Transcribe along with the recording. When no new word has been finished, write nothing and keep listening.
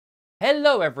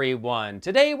Hello everyone!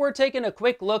 Today we're taking a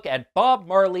quick look at Bob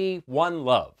Marley, One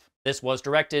Love. This was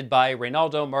directed by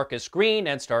Reynaldo Marcus Green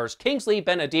and stars Kingsley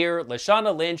Ben-adir,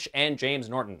 Lashana Lynch, and James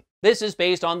Norton. This is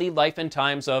based on the life and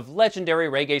times of legendary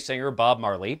reggae singer Bob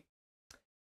Marley,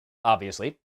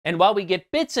 obviously. And while we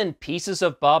get bits and pieces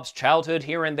of Bob's childhood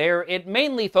here and there, it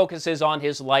mainly focuses on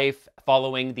his life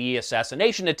following the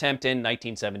assassination attempt in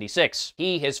 1976.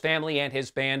 He, his family, and his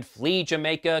band flee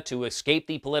Jamaica to escape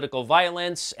the political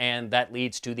violence, and that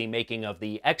leads to the making of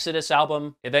the Exodus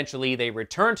album. Eventually, they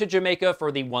return to Jamaica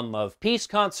for the One Love Peace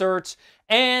concert,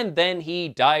 and then he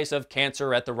dies of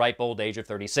cancer at the ripe old age of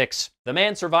 36. The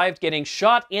man survived getting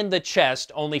shot in the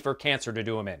chest, only for cancer to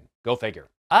do him in. Go figure.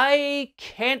 I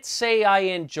can't say I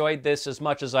enjoyed this as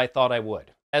much as I thought I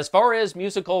would. As far as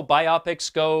musical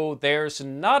biopics go, there's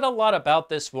not a lot about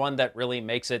this one that really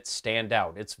makes it stand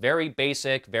out. It's very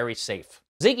basic, very safe.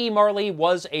 Ziggy Marley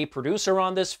was a producer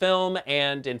on this film,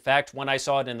 and in fact, when I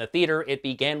saw it in the theater, it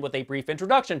began with a brief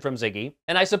introduction from Ziggy.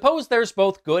 And I suppose there's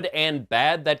both good and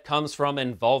bad that comes from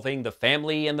involving the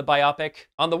family in the biopic.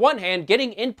 On the one hand,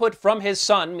 getting input from his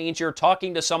son means you're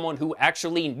talking to someone who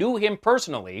actually knew him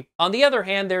personally. On the other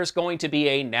hand, there's going to be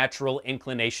a natural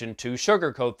inclination to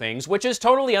sugarcoat things, which is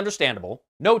totally understandable.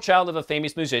 No child of a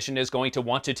famous musician is going to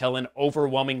want to tell an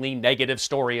overwhelmingly negative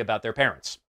story about their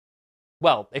parents.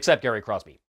 Well, except Gary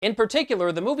Crosby. In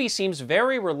particular, the movie seems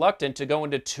very reluctant to go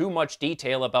into too much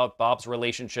detail about Bob's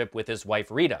relationship with his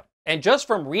wife Rita. And just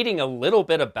from reading a little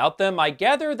bit about them, I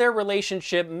gather their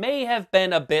relationship may have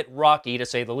been a bit rocky, to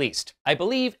say the least. I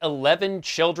believe 11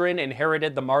 children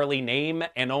inherited the Marley name,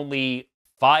 and only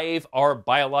 5 are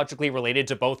biologically related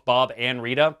to both Bob and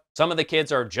Rita. Some of the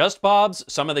kids are just Bob's,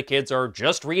 some of the kids are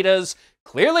just Rita's.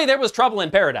 Clearly there was trouble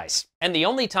in paradise. And the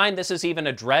only time this is even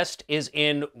addressed is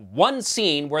in one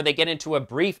scene where they get into a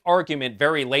brief argument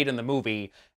very late in the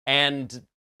movie, and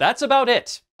that's about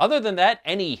it. Other than that,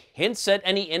 any hints at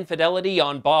any infidelity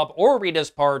on Bob or Rita's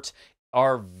part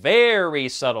are very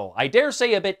subtle. I dare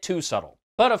say a bit too subtle.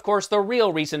 But of course, the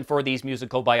real reason for these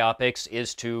musical biopics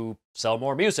is to sell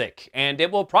more music, and it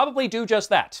will probably do just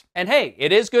that. And hey,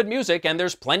 it is good music, and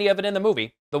there's plenty of it in the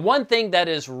movie. The one thing that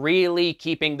is really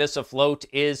keeping this afloat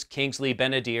is Kingsley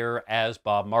Ben-adir as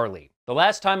Bob Marley. The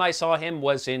last time I saw him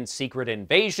was in Secret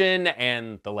Invasion,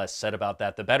 and the less said about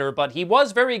that the better, but he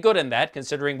was very good in that,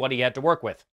 considering what he had to work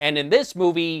with. And in this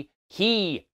movie,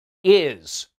 he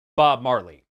is Bob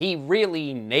Marley. He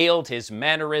really nailed his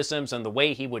mannerisms, and the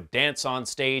way he would dance on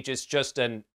stage is just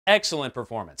an excellent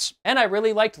performance. And I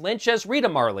really liked Lynch as Rita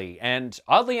Marley, and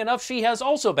oddly enough, she has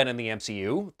also been in the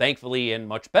MCU, thankfully in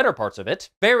much better parts of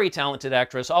it. Very talented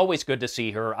actress, always good to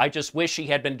see her. I just wish she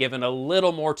had been given a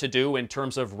little more to do in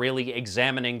terms of really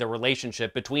examining the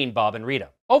relationship between Bob and Rita.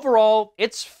 Overall,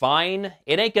 it's fine.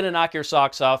 It ain't gonna knock your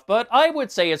socks off, but I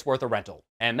would say it's worth a rental.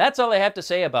 And that's all I have to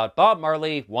say about Bob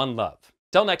Marley, One Love.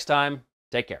 Till next time.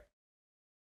 Take care.